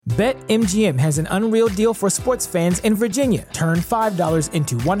BetMGM has an unreal deal for sports fans in Virginia. Turn $5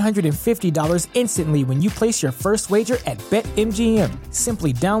 into $150 instantly when you place your first wager at BetMGM.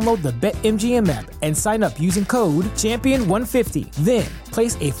 Simply download the BetMGM app and sign up using code Champion150. Then,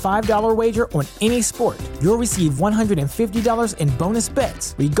 place a $5 wager on any sport. You'll receive $150 in bonus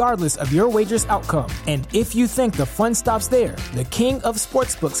bets, regardless of your wager's outcome. And if you think the fun stops there, the King of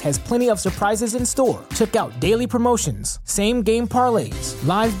Sportsbooks has plenty of surprises in store. Check out daily promotions, same-game parlays,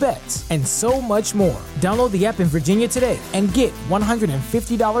 live bets, and so much more. Download the app in Virginia today and get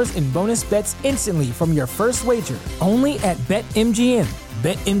 $150 in bonus bets instantly from your first wager. Only at BetMGM.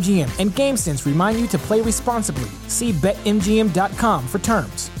 BetMGM and GameSense remind you to play responsibly. See BetMGM.com for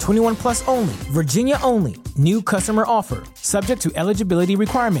terms. 21 plus only. Virginia only. New customer offer. Subject to eligibility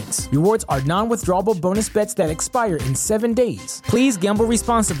requirements. Rewards are non-withdrawable bonus bets that expire in 7 days. Please gamble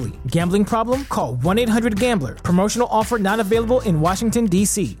responsibly. Gambling problem? Call 1-800-GAMBLER. Promotional offer not available in Washington,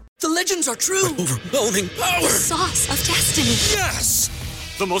 D.C. The legends are true. Overwhelming power! The sauce of destiny. Yes!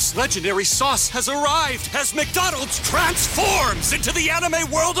 The most legendary sauce has arrived as McDonald's transforms into the anime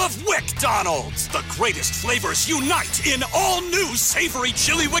world of WickDonald's. The greatest flavors unite in all new savory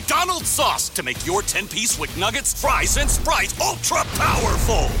chili McDonald's sauce to make your 10-piece Wick Nuggets, fries, and Sprite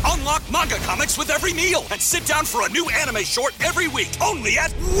ultra-powerful. Unlock manga comics with every meal and sit down for a new anime short every week only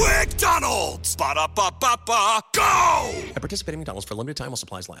at WickDonald's. Ba-da-ba-ba-ba, go! At participating McDonald's for a limited time while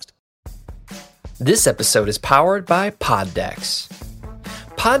supplies last. This episode is powered by Poddex.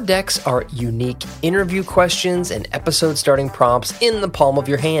 Poddex are unique interview questions and episode starting prompts in the palm of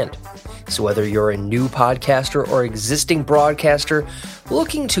your hand. So whether you're a new podcaster or existing broadcaster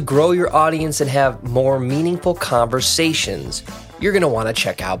looking to grow your audience and have more meaningful conversations, you're going to want to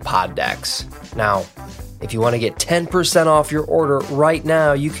check out Poddex. Now, if you want to get 10% off your order right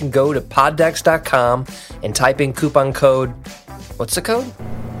now, you can go to poddex.com and type in coupon code, what's the code?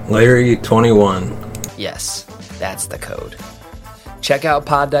 Larry21. Yes, that's the code. Check out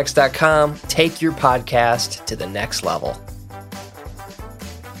poddex.com. Take your podcast to the next level.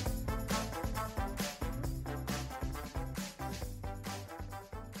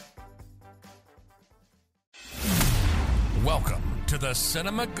 Welcome to the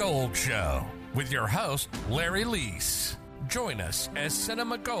Cinema Gold Show with your host, Larry Leese. Join us as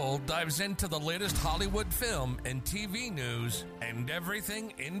Cinema Gold dives into the latest Hollywood film and TV news and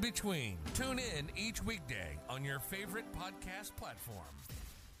everything in between. Tune in each weekday on your favorite podcast platform.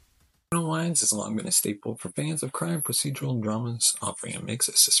 Criminal Minds has long been a staple for fans of crime procedural dramas, offering a mix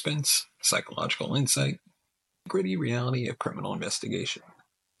of suspense, psychological insight, and gritty reality of criminal investigation.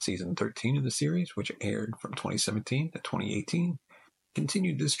 Season 13 of the series, which aired from 2017 to 2018,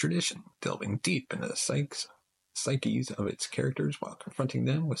 continued this tradition, delving deep into the psyches of its characters while confronting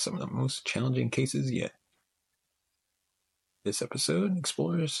them with some of the most challenging cases yet. This episode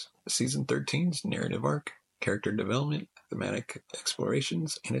explores Season 13's narrative arc, character development, thematic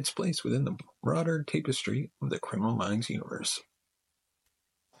explorations, and its place within the broader tapestry of the Criminal Minds universe.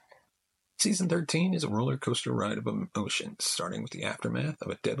 Season 13 is a roller coaster ride of emotions, starting with the aftermath of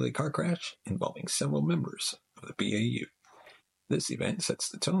a deadly car crash involving several members of the BAU. This event sets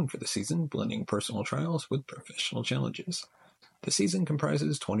the tone for the season, blending personal trials with professional challenges. The season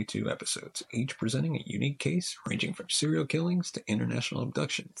comprises 22 episodes, each presenting a unique case ranging from serial killings to international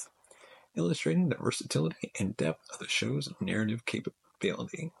abductions, illustrating the versatility and depth of the show's narrative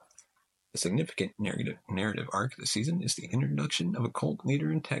capability. A significant narrative arc this season is the introduction of a cult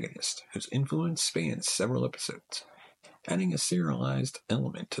leader antagonist, whose influence spans several episodes, adding a serialized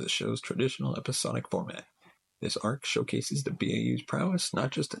element to the show's traditional episodic format. This arc showcases the BAU's prowess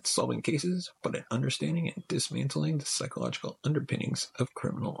not just at solving cases, but at understanding and dismantling the psychological underpinnings of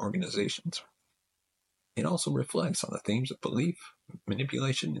criminal organizations. It also reflects on the themes of belief,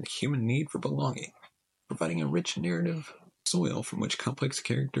 manipulation, and human need for belonging, providing a rich narrative soil from which complex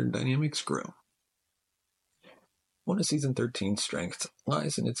character dynamics grow. One of Season 13's strengths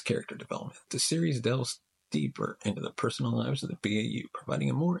lies in its character development. The series delves deeper into the personal lives of the BAU, providing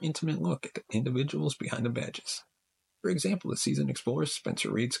a more intimate look at the individuals behind the badges. For example, the season explores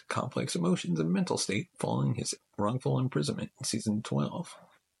Spencer Reid's complex emotions and mental state following his wrongful imprisonment in Season 12,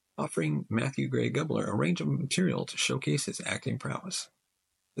 offering Matthew Gray Gubler a range of material to showcase his acting prowess.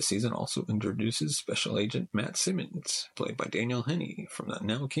 The season also introduces Special Agent Matt Simmons, played by Daniel Henney from the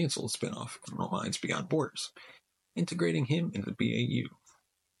now-canceled spin-off Criminal Minds Beyond Borders, integrating him into the BAU.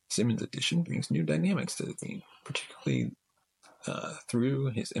 Simmons' addition brings new dynamics to the team, particularly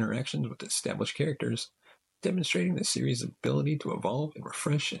through his interactions with established characters, demonstrating the series' ability to evolve and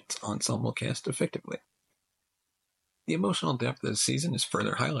refresh its ensemble cast effectively. The emotional depth of the season is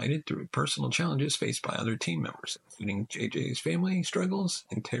further highlighted through personal challenges faced by other team members, including JJ's family struggles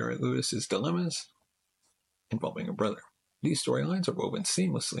and Tara Lewis's dilemmas involving her brother. These storylines are woven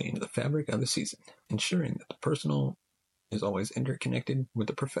seamlessly into the fabric of the season, ensuring that the personal is always interconnected with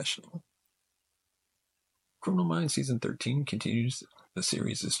the professional. Criminal Minds Season 13 continues the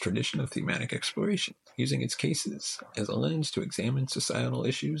series' tradition of thematic exploration, using its cases as a lens to examine societal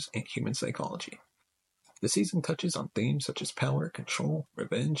issues and human psychology. The season touches on themes such as power, control,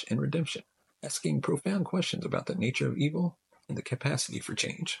 revenge, and redemption, asking profound questions about the nature of evil and the capacity for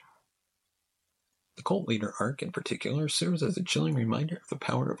change. The cult leader arc in particular serves as a chilling reminder of the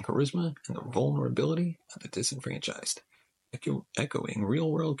power of charisma and the vulnerability of the disenfranchised, echoing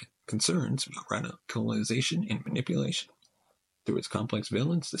real-world concerns about radicalization and manipulation. Through its complex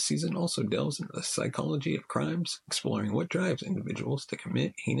villains, the season also delves into the psychology of crimes, exploring what drives individuals to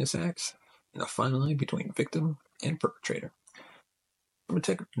commit heinous acts and the fine line between victim and perpetrator. From a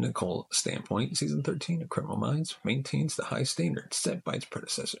technical standpoint, Season 13 of Criminal Minds maintains the high standards set by its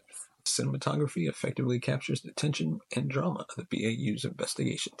predecessor. Cinematography effectively captures the tension and drama of the BAU's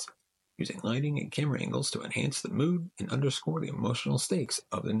investigations, using lighting and camera angles to enhance the mood and underscore the emotional stakes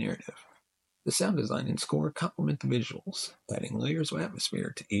of the narrative. The sound design and score complement the visuals, adding layers of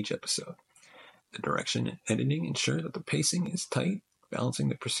atmosphere to each episode. The direction and editing ensure that the pacing is tight, balancing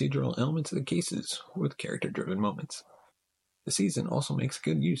the procedural elements of the cases with character-driven moments. The season also makes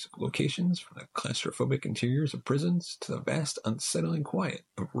good use of locations, from the claustrophobic interiors of prisons to the vast, unsettling quiet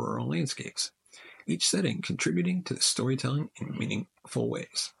of rural landscapes, each setting contributing to the storytelling in meaningful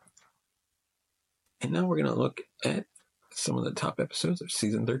ways. And now we're going to look at some of the top episodes of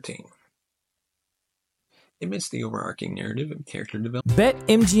Season 13. Amidst the overarching narrative and character development,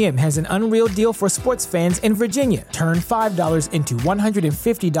 BetMGM has an unreal deal for sports fans in Virginia. Turn $5 into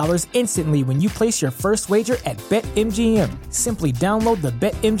 $150 instantly when you place your first wager at BetMGM. Simply download the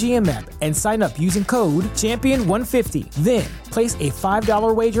BetMGM app and sign up using code Champion150. Then, place a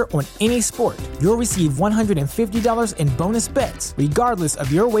 $5 wager on any sport. You'll receive $150 in bonus bets, regardless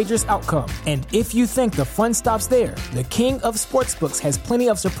of your wager's outcome. And if you think the fun stops there, the King of Sportsbooks has plenty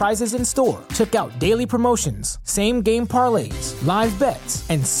of surprises in store. Check out daily promotions, same-game parlays, live bets,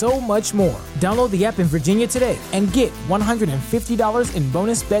 and so much more. Download the app in Virginia today and get $150 in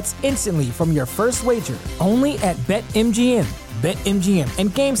bonus bets instantly from your first wager, only at BetMGM. BetMGM and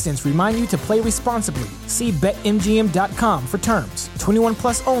GameSense remind you to play responsibly. See BetMGM.com for terms. 21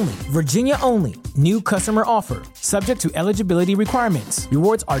 plus only. Virginia only. New customer offer. Subject to eligibility requirements.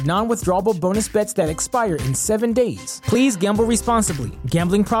 Rewards are non-withdrawable bonus bets that expire in 7 days. Please gamble responsibly.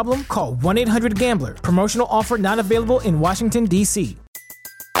 Gambling problem? Call 1-800-GAMBLER. Promotional offer not available in Washington, D.C.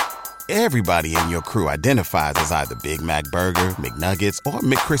 Everybody in your crew identifies as either Big Mac Burger, McNuggets, or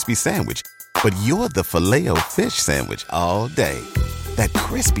McCrispy Sandwich. But you're the Filet-O-Fish Sandwich all day. That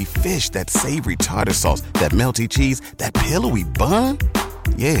crispy fish, that savory tartar sauce, that melty cheese, that pillowy bun.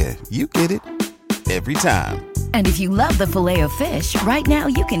 Yeah, you get it. Every time. And if you love the Filet-O-Fish, right now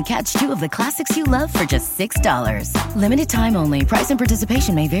you can catch two of the classics you love for just $6. Limited time only. Price and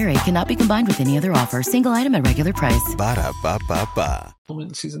participation may vary. Cannot be combined with any other offer. Single item at regular price. Ba-da-ba-ba-ba.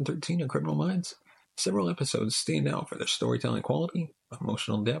 In Season 13 of Criminal Minds, several episodes stand out for their storytelling quality,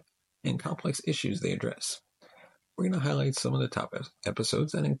 emotional depth, and complex issues they address. We're going to highlight some of the top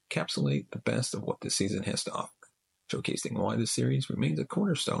episodes that encapsulate the best of what this season has to offer, showcasing why this series remains a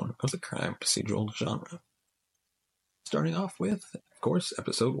cornerstone of the crime procedural genre. Starting off with, of course,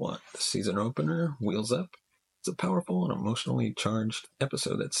 Episode 1, the season opener, Wheels Up. It's a powerful and emotionally charged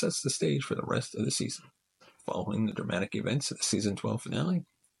episode that sets the stage for the rest of the season. Following the dramatic events of the Season 12 finale,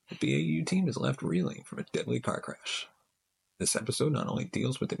 the BAU team is left reeling from a deadly car crash. This episode not only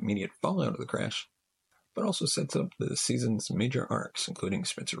deals with the immediate fallout of the crash, but also sets up the season's major arcs, including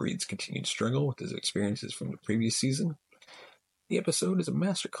Spencer Reed's continued struggle with his experiences from the previous season. The episode is a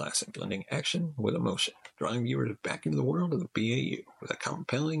masterclass in blending action with emotion, drawing viewers back into the world of the BAU with a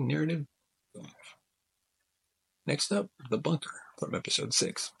compelling narrative. Next up, The Bunker from Episode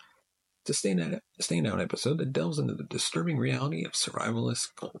 6. It's a standout episode that delves into the disturbing reality of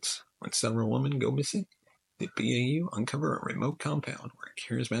survivalist cults. When several women go missing, the BAU uncover a remote compound where a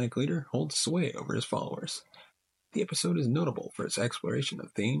charismatic leader holds sway over his followers. The episode is notable for its exploration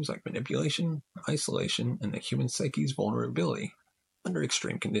of themes like manipulation, isolation, and the human psyche's vulnerability under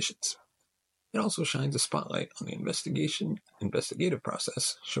extreme conditions. It also shines a spotlight on the investigative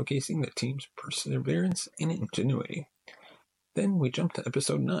process, showcasing the team's perseverance and ingenuity. Then we jump to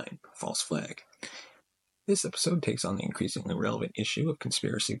Episode 9, False Flag. This episode takes on the increasingly relevant issue of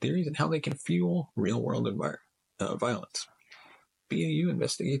conspiracy theories and how they can fuel real-world violence. BAU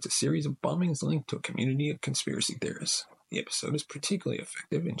investigates a series of bombings linked to a community of conspiracy theorists. The episode is particularly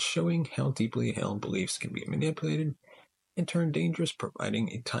effective in showing how deeply held beliefs can be manipulated and turned dangerous, providing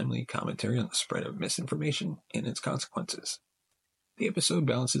a timely commentary on the spread of misinformation and its consequences. The episode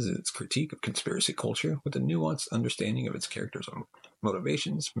balances its critique of conspiracy culture with a nuanced understanding of its characters'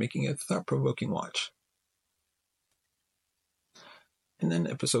 motivations, making it a thought-provoking watch. And then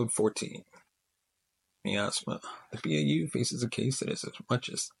episode 14. Miasma. The BAU faces a case that is as much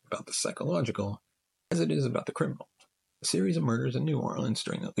about the psychological as it is about the criminal. A series of murders in New Orleans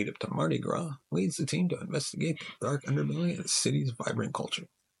during the lead-up to Mardi Gras leads the team to investigate the dark underbelly of the city's vibrant culture.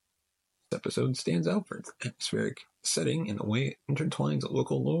 This episode stands out for its atmospheric setting and the way it intertwines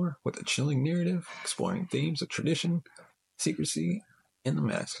local lore with a chilling narrative, exploring themes of tradition, secrecy, and the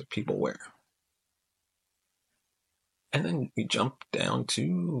masks that people wear. And then we jump down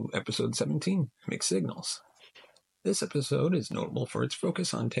to episode 17, Mixed Signals. This episode is notable for its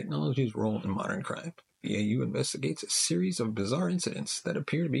focus on technology's role in modern crime. BAU investigates a series of bizarre incidents that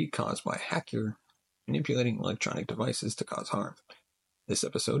appear to be caused by a hacker manipulating electronic devices to cause harm. This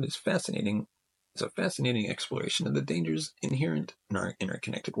episode is a fascinating exploration of the dangers inherent in our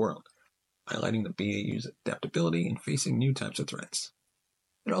interconnected world, highlighting the BAU's adaptability in facing new types of threats.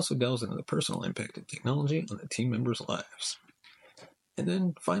 It also delves into the personal impact of technology on the team members' lives. And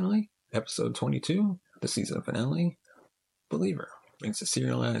then, finally, episode 22, the season finale, Believer, brings the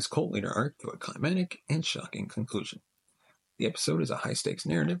serialized cult leader arc to a climatic and shocking conclusion. The episode is a high-stakes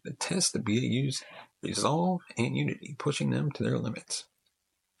narrative that tests the BAU's resolve and unity, pushing them to their limits.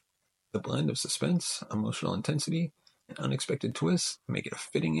 The blend of suspense, emotional intensity, and unexpected twists make it a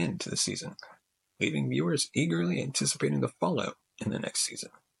fitting end to the season, leaving viewers eagerly anticipating the fallout in the next season.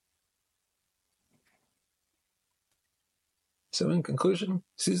 So in conclusion,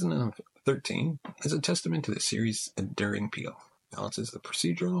 season 13 is a testament to the series' enduring appeal. It balances the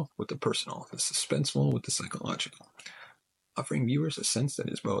procedural with the personal, the suspenseful with the psychological, offering viewers a season that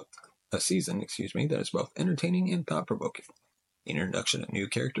is both entertaining and thought-provoking. The introduction of new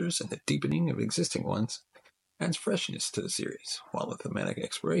characters and the deepening of existing ones adds freshness to the series, while the thematic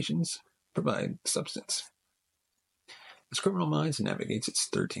explorations provide substance. As Criminal Minds navigates its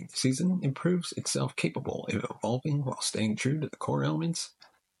 13th season, it proves itself capable of evolving while staying true to the core elements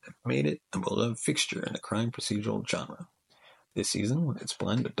that made it a beloved fixture in the crime procedural genre. This season, with its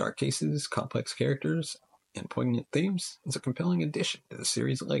blend of dark cases, complex characters, and poignant themes, is a compelling addition to the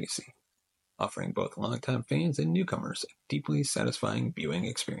series' legacy, offering both longtime fans and newcomers a deeply satisfying viewing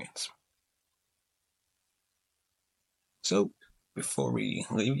experience. So, before we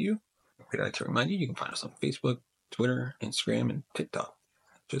leave you, we'd like to remind you, you can find us on Facebook, Twitter, Instagram, and TikTok.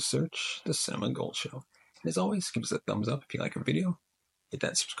 Just search The Cinema Gold Show. And as always, give us a thumbs up if you like our video. Hit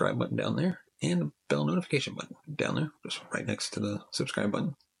that subscribe button down there, and the bell notification button down there, just right next to the subscribe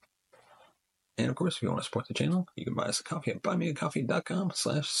button. And of course, if you want to support the channel, you can buy us a coffee at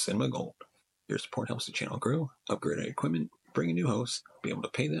buymeacoffee.com/cinemagold. Your support helps the channel grow, upgrade our equipment, bring in new hosts, be able to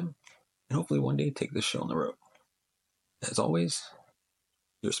pay them, and hopefully one day take this show on the road. As always,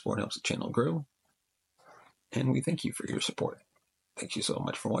 your support helps the channel grow, and we thank you for your support. Thank you so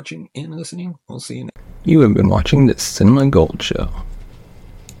much for watching and listening. We'll see you next. You have been watching The Cinema Gold Show.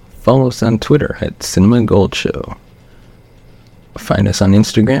 Follow us on Twitter at Cinema Gold Show. Find us on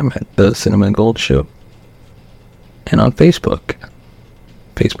Instagram at The Cinema Gold Show. And on Facebook,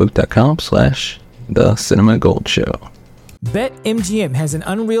 facebook.com/The Cinema Gold Show. BetMGM has an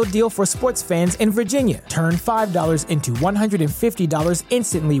unreal deal for sports fans in Virginia. Turn $5 into $150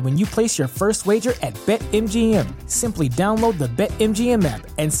 instantly when you place your first wager at BetMGM. Simply download the BetMGM app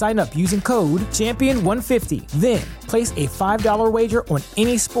and sign up using code Champion150. Then, place a $5 wager on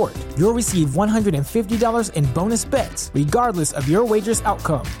any sport. You'll receive $150 in bonus bets, regardless of your wager's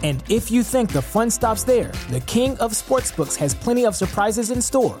outcome. And if you think the fun stops there, the king of sportsbooks has plenty of surprises in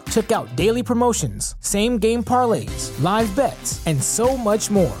store. Check out daily promotions, same-game parlays, live bets, and so much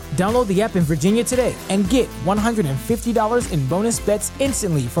more. Download the app in Virginia today and get $150 in bonus bets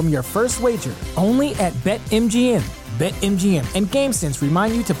instantly from your first wager. Only at BetMGM. BetMGM and GameSense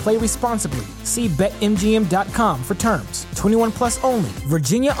remind you to play responsibly. See BetMGM.com for terms. 21 plus only.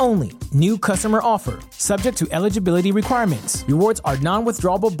 Virginia only. New customer offer. Subject to eligibility requirements. Rewards are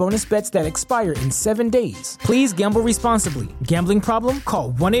non-withdrawable bonus bets that expire in 7 days. Please gamble responsibly. Gambling problem?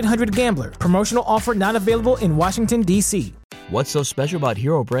 Call 1-800-GAMBLER. Promotional offer not available in Washington, D.C. What's so special about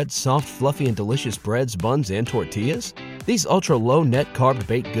Hero Bread's soft, fluffy, and delicious breads, buns, and tortillas? These ultra-low net-carb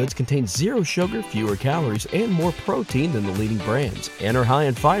baked goods contain zero sugar, fewer calories, and more protein than the leading brands, and are high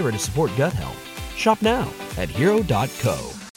in fiber to support gut health. Shop now at Hero.co.